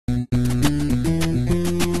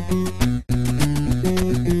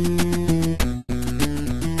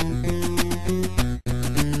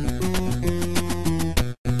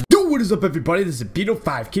up, everybody? This is Beetle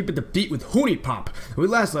 5, keeping the beat with Huniepop. When we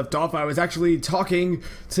last left off, I was actually talking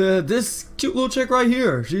to this cute little chick right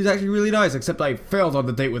here. She's actually really nice, except I failed on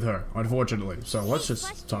the date with her, unfortunately. So let's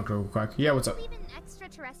just talk to her real quick. Yeah, what's up? Do you believe in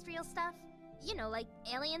extraterrestrial stuff? You know, like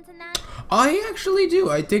aliens and that? I actually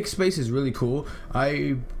do. I think space is really cool.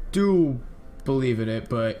 I do believe in it,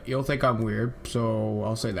 but you'll think I'm weird, so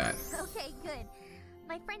I'll say that. Okay, good.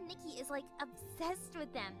 My friend Nikki is like obsessed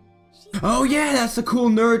with them. Oh yeah, that's the cool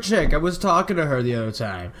nerd chick. I was talking to her the other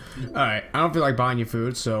time. Alright, I don't feel like buying you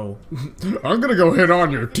food, so I'm gonna go hit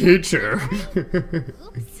on your teacher.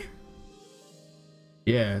 Oops.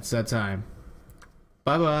 Yeah, it's that time.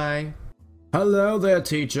 Bye-bye. Hello there,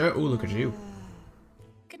 teacher. Ooh, look at you.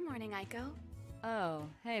 Good morning, Aiko. Oh,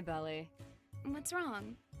 hey, Belly. What's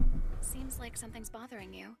wrong? Seems like something's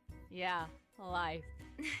bothering you. Yeah, life.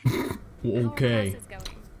 Okay. How are classes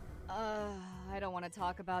going? I don't want to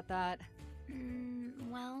talk about that.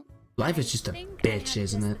 Well, Life is just a bitch,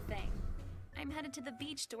 isn't it? I'm headed to the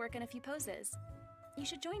beach to work on a few poses. You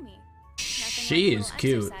should join me. She is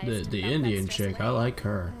cute. The Indian chick. I like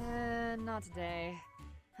her. Not today.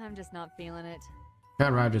 I'm just not feeling it.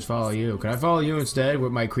 Can't I just follow you? Can I follow you instead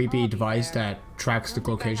with my creepy device that tracks the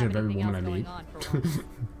location of every woman I meet?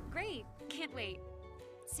 Great. Can't wait.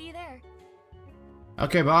 See you there.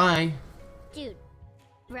 Okay, bye. Dude,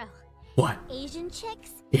 bro. What? Asian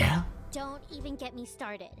chicks? Yeah? Don't even get me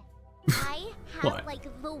started. I have What?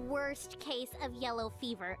 like the worst case of yellow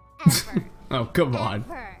fever ever. Oh, come on.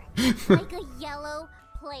 Ever. Like a yellow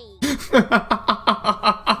plague. This is a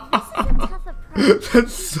tough approach.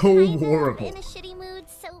 That's so Kind of horrible. in a shitty mood,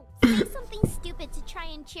 so say something stupid to try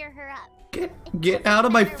and cheer her up. Get out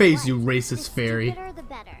of my face, you racist fairy. The stupider, the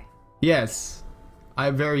better. Yes,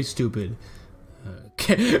 I'm very stupid.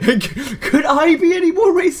 Could I be any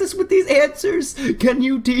more racist with these answers? Can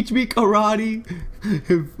you teach me karate?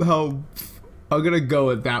 How I'm gonna go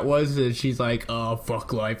with that was, and she's like, oh,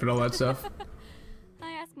 fuck life and all that stuff.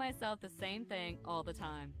 I ask myself the same thing all the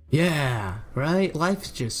time. Yeah, right?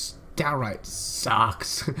 Life just downright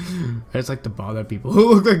sucks. I just like to bother people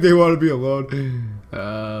who look like they want to be alone.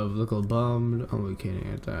 Look a little bummed. Oh, we can't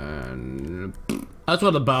get that. I just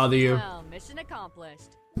want to bother you. Well, mission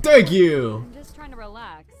accomplished. Thank you. I'm just trying to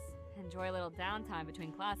relax. Enjoy a little downtime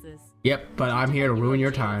between classes. Yep, but I'm here to ruin your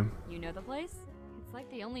time. You know the place? It's like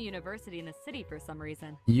the only university in the city for some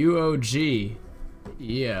reason. UOG.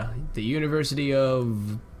 Yeah, the University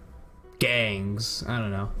of Gangs. I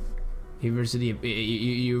don't know. University of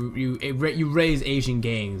you raise Asian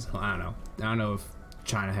gangs. I don't know. I don't know if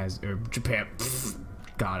China has or Japan.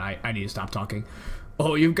 God, I need to stop talking.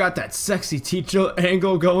 Oh, you've got that sexy teacher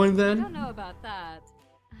angle going I then? don't know about that.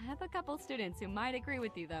 I have a couple students who might agree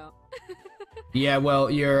with you though. Yeah, well,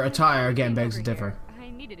 your attire again begs to differ. I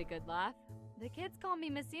needed a good laugh. The kids call me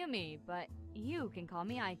Miss Yumi, but you can call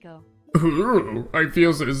me Aiko. Ooh, I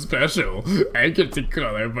feel so special. I get to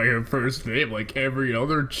call her by her first name like every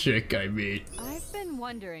other chick I meet. I've been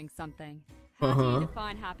wondering something. How do you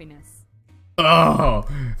define happiness? Oh,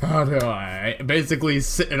 how do I? Basically,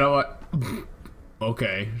 you know what?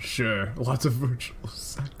 Okay, sure. Lots of virtual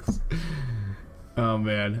sex. Oh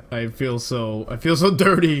man, I feel so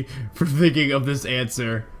dirty for thinking of this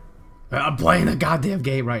answer. I'm playing a goddamn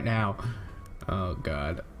game right now. Oh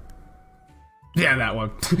god. Yeah, that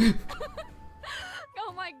one.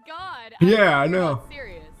 Oh my god! Yeah, I know.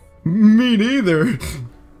 Serious. Me neither.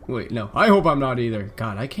 Wait, no. I hope I'm not either.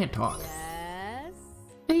 God, I can't talk. Yes.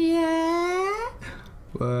 Yeah.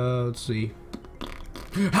 Well, let's see.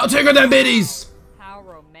 How TIG ARE DEM BITTIES? How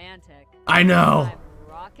romantic. I know. I'm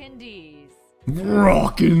rockin' D's.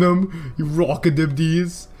 Rocking them. You rocking them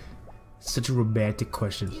D's? Such a romantic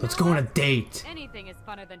question. Let's go on a date. Anything is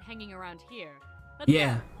funner than hanging around here. Let's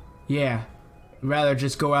Yeah. Yeah. Rather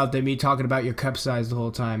just go out than me talking about your cup size the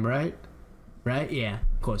whole time, right? Right? Yeah,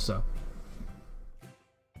 of course so.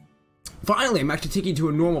 Finally, I'm actually taking you to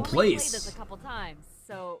a normal I've only played this place. a couple times,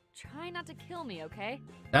 so try not to kill me, okay?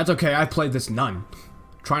 That's okay, I've played this none.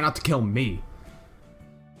 Try not to kill me.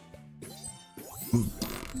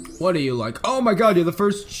 What are you like? Oh my god, you're the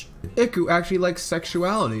first chick who actually likes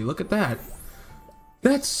sexuality. Look at that.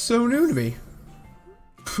 That's so new to me.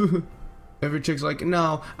 Every chick's like,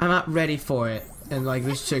 no, I'm not ready for it. And like,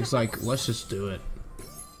 this chick's like, let's just do it.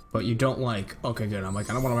 But you don't like, okay good, I'm like,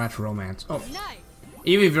 I don't want to match romance. Oh, Nice.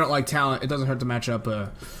 even if you don't like talent, it doesn't hurt to match up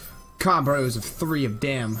combos of 3 of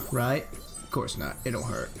damn, right? Of course not, it don't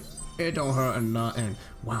hurt. It don't hurt a nut. And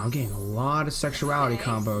wow, I'm getting a lot of sexuality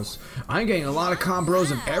combos. I'm getting a lot of combos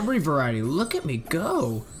of every variety. Look at me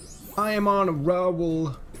go. I am on a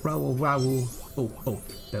roll. Oh,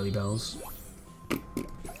 belly bells.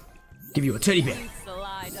 Give you a teddy bear.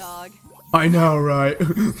 Slide dog. I know, right?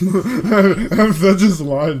 I'm such a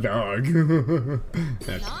sly dog. Not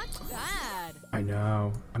bad. I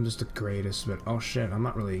know. I'm just the greatest, but oh shit, I'm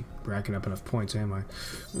not really racking up enough points, am I?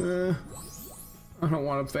 I don't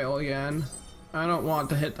want to fail again. I don't want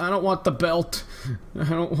to hit. I don't want the belt. I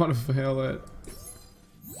don't want to fail it.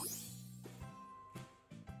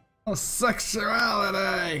 Oh,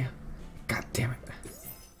 sexuality! God damn it.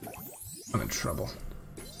 I'm in trouble.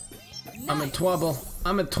 Nice. I'm in trouble.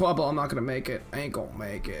 I'm in trouble. I'm not gonna make it. I ain't gonna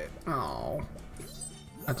make it. Oh.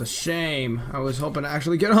 That's a shame. I was hoping to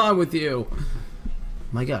actually get on with you.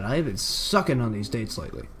 My god, I have been sucking on these dates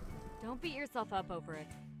lately. Don't beat yourself up over it.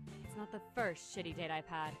 It's not the first shitty date I've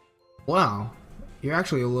had. Wow. You're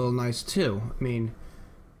actually a little nice too. I mean,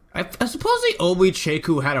 I suppose the only chick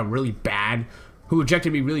who had a really bad, who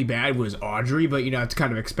rejected me really bad was Audrey, but you know, it's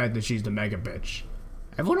kind of expected she's the mega bitch.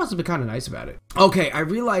 Everyone else has been kind of nice about it. Okay, I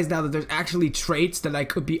realize now that there's actually traits that I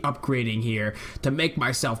could be upgrading here to make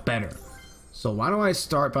myself better. So why don't I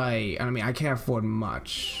start by, I mean, I can't afford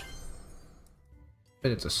much,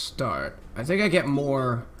 but it's a start. I think I get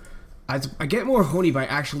more, I get more honey by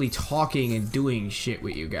actually talking and doing shit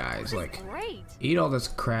with you guys. Like, Great. eat all this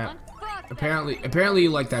crap. Apparently you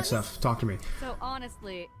like that stuff. Talk to me. So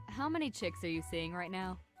honestly, how many chicks are you seeing right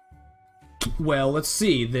now? Well, let's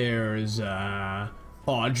see. There's,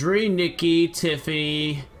 Audrey, Nikki,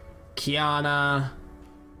 Tiffany, Kiana,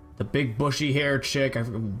 the big bushy hair chick, I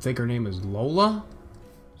think her name is Lola.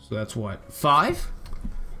 So that's what, 5?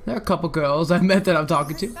 There are a couple girls I met that I'm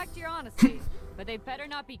talking to. Respect your honesty, but they better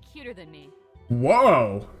not be cuter than me.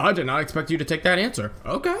 Whoa! I did not expect you to take that answer.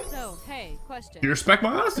 Okay. So, hey, question. You respect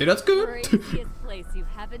my honesty, that's good. Craziest place you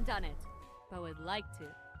haven't done it, but would like to.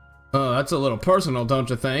 Oh, that's a little personal, don't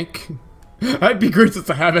you think? I'd be grateful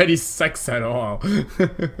to have any sex at all.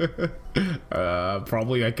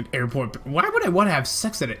 Probably like an airport. Why would I want to have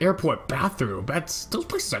sex at an airport bathroom? Those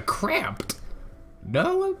places are cramped.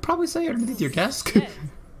 No, I'd probably say underneath your desk. Shit,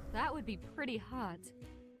 that would be pretty hot.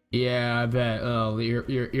 Yeah, I bet. Oh,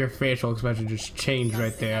 your facial expression just changed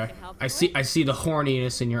right there. I see the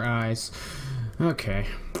horniness in your eyes. Okay.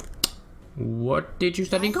 What did you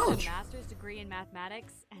study in college? I have a master's degree in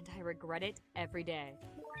mathematics, and I regret it every day.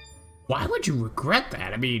 Why would you regret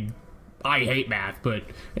that? I mean, I hate math, but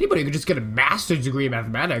anybody could just get a master's degree in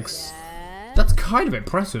mathematics. Yes. That's kind of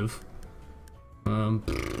impressive.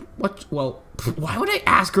 What? Well, why would I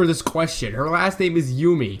ask her this question? Her last name is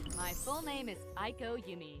Yumi. My full name is Aiko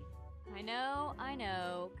Yumi. I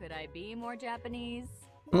know. Could I be more Japanese?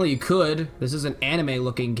 Well, you could. This is an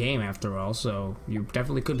anime-looking game, after all, so you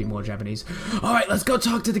definitely could be more Japanese. All right, let's go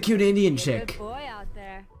talk to the cute Indian chick. Good boy out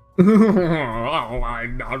there.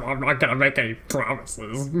 I'm not gonna make any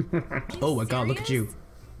promises. Oh my god, look at you.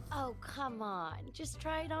 Oh, come on. Just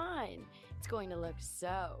try it on. It's going to look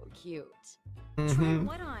so cute. Try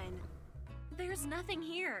what on? There's nothing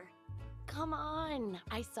here. Come on.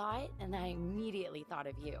 I saw it and I immediately thought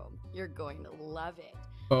of you. You're going to love it.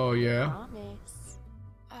 Oh, yeah? Promise.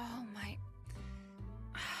 Oh my.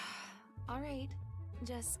 All right.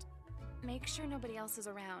 Just make sure nobody else is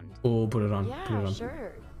around. Oh, put it on. Yeah, put it on.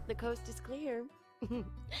 sure. The coast is clear.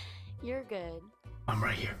 You're good. I'm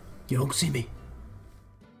right here. You don't see me.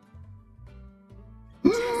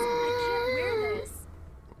 Jess, I can't wear this.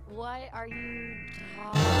 What are you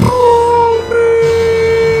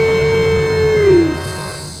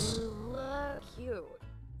You look cute.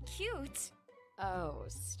 Cute. Oh,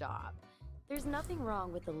 stop. There's nothing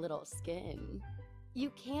wrong with a little skin. You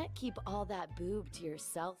can't keep all that boob to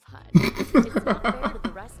yourself, hun. It's not fair to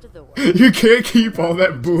the rest of the world. You can't keep all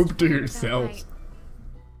that boob to yourself. Right.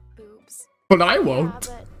 Boobs. But I Yeah, won't.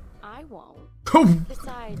 but I won't. Oh,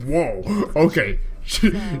 Besides, whoa. Okay. She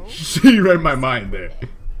read my mind there.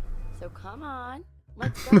 so come on,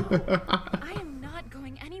 let's go. I am not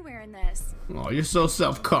going anywhere in this. Oh, you're so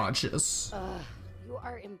self-conscious. Ugh, you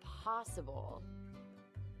are impossible.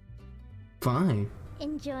 Fine.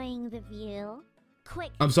 Enjoying the view?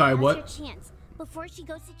 Quick. I'm sorry, now's what? Your chance. Before she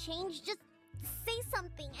goes to change, just say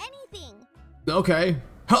something, anything. Okay.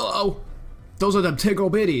 Hello. Those are them TIG ARE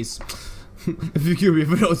BITTIES.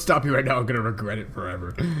 If I don't stop you right now, I'm gonna regret it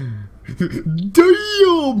forever. Damn,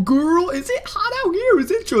 girl! Is it hot out here? Is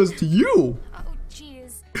it just you? Oh,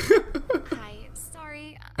 jeez. Hi.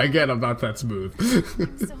 Sorry. Again, I'm not that smooth.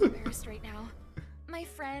 I'm so embarrassed right now. My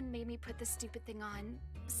friend made me put this stupid thing on.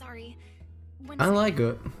 Sorry. I like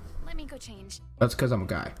it. Let me go change. That's because I'm a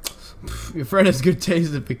guy. Your friend has good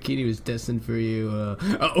taste. The bikini was destined for you. The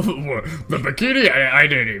bikini? I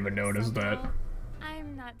didn't even notice that.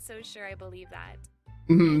 I'm not so sure I believe that.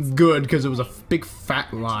 Good, because it was a big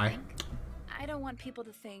fat lie. I don't want people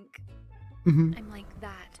to think I'm like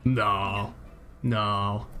that. No.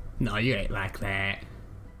 No. No, you ain't like that.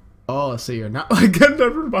 Oh, so you're not like that.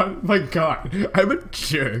 Never mind. My God, I'm a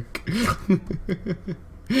jerk.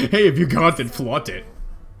 Hey, if you got it, flaunt it.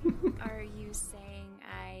 Are you saying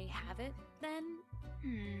I have it then?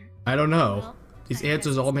 I don't know. Well, These I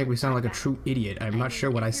answers guess all it's make me not sound like a that true idiot. I'm I not mean, sure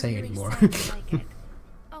what if I you're say really anymore. sad, I like it.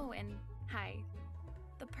 Oh, and hi.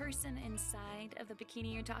 The person inside of the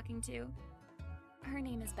bikini you're talking to, her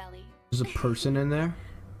name is Belly. There's a person in there?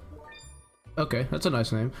 Okay, that's a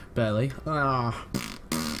nice name. Belly. Ah.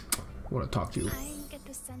 I want to talk to you. I get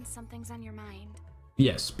the sense something's on your mind.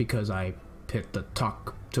 Yes, because I hit the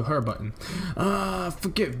talk to her button.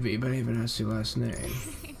 Forgive me, but I even asked your last name.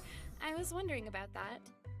 I was wondering about that.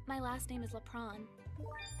 My last name is Lapron.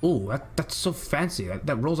 Ooh, that's so fancy.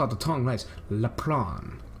 That rolls out the tongue nice. Le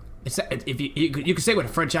Pron. It's that, if you could say with a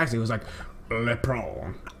French accent, it was like Le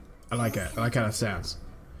Pron. I like it. I like how that sounds.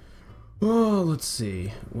 Oh, let's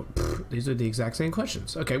see. These are the exact same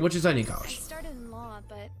questions. Okay, which is any I college? started in law,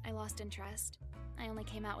 but I lost interest. I only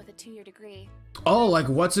came out with a 2-year degree. Oh, like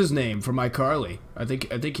what's his name from iCarly? I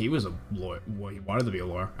think he was a lawyer. Well, he wanted to be a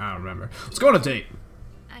lawyer. I don't remember. Let's go on a date.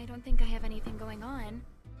 I don't think I have anything going on.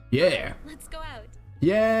 Yeah. Let's go out.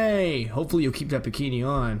 Yay! Hopefully you'll keep that bikini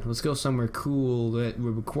on. Let's go somewhere cool that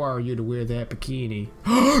will require you to wear that bikini.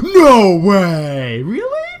 No way!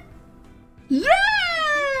 Really? Yay!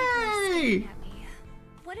 Staring at me.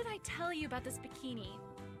 What did I tell you about this bikini?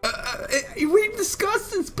 We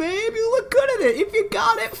discussed this, babe. You look good at it. If you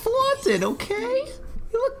got it, flaunt it, okay?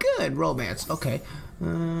 You look good. Romance. Okay.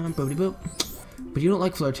 Boopity boop. But you don't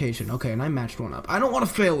like flirtation. Okay, and I matched one up. I don't want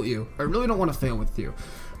to fail with you. I really don't want to fail with you.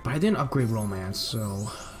 But I didn't upgrade romance,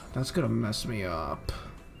 so that's gonna mess me up.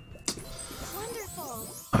 Wonderful.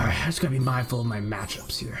 Alright, I just gotta be mindful of my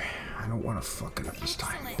matchups here. I don't want to fuck it up this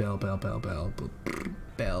time. Excellent.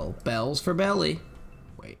 Bell. Bells for belly.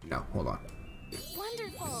 Wait, no, hold on.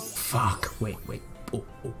 Wonderful. Fuck. Wait. Oh.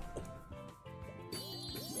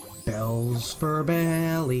 Bells for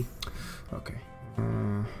belly. Okay.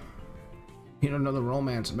 Need another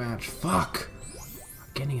romance match. Fuck.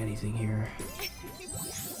 Not getting anything here.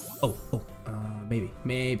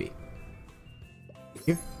 Maybe.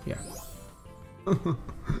 Here? Yeah.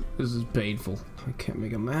 This is painful. I can't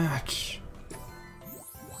make a match.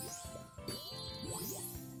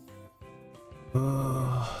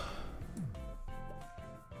 I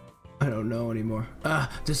don't know anymore.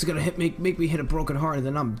 This is gonna make me hit a broken heart and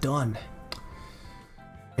then I'm done.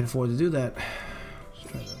 Can't afford to do that.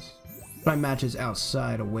 Let's try this. My match is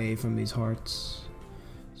outside, away from these hearts,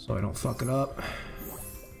 so I don't fuck it up.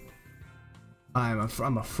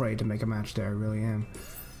 I'm afraid to make a match there. I really am.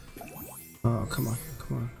 Oh, come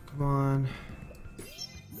on.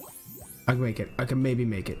 I can make it. I can maybe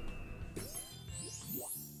make it.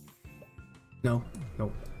 No,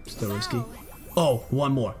 nope. Still risky. Oh,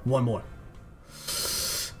 one more.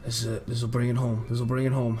 This is it. This will bring it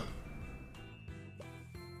home.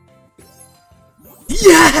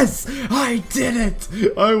 Yes! I did it!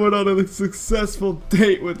 I went on a successful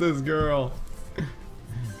date with this girl.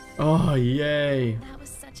 Oh, yay. That was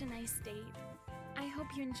such a nice date. I hope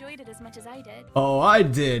you enjoyed it as much as I did. Oh, I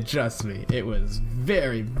did, trust me. It was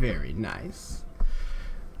very, very nice.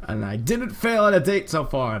 And I didn't fail at a date so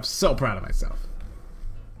far. I'm so proud of myself.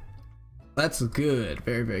 That's good.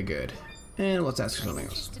 Very, very good. And let's ask you something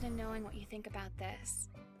else. I'm interested in knowing what you think about this.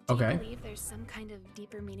 Do Okay. you believe there's some kind of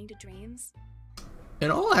deeper meaning to dreams?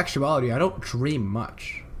 In all actuality, I don't dream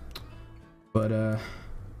much. But,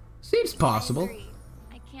 seems possible. I agree.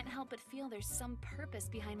 I can't help but feel there's some purpose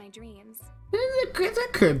behind my dreams. That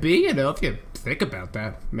could be, you know, if you think about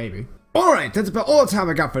that, maybe. Alright, that's about all the time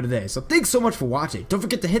I got for today, so thanks so much for watching. Don't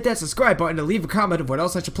forget to hit that subscribe button to leave a comment of what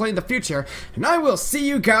else I should play in the future, and I will see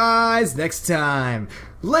you guys next time.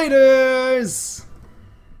 Laters!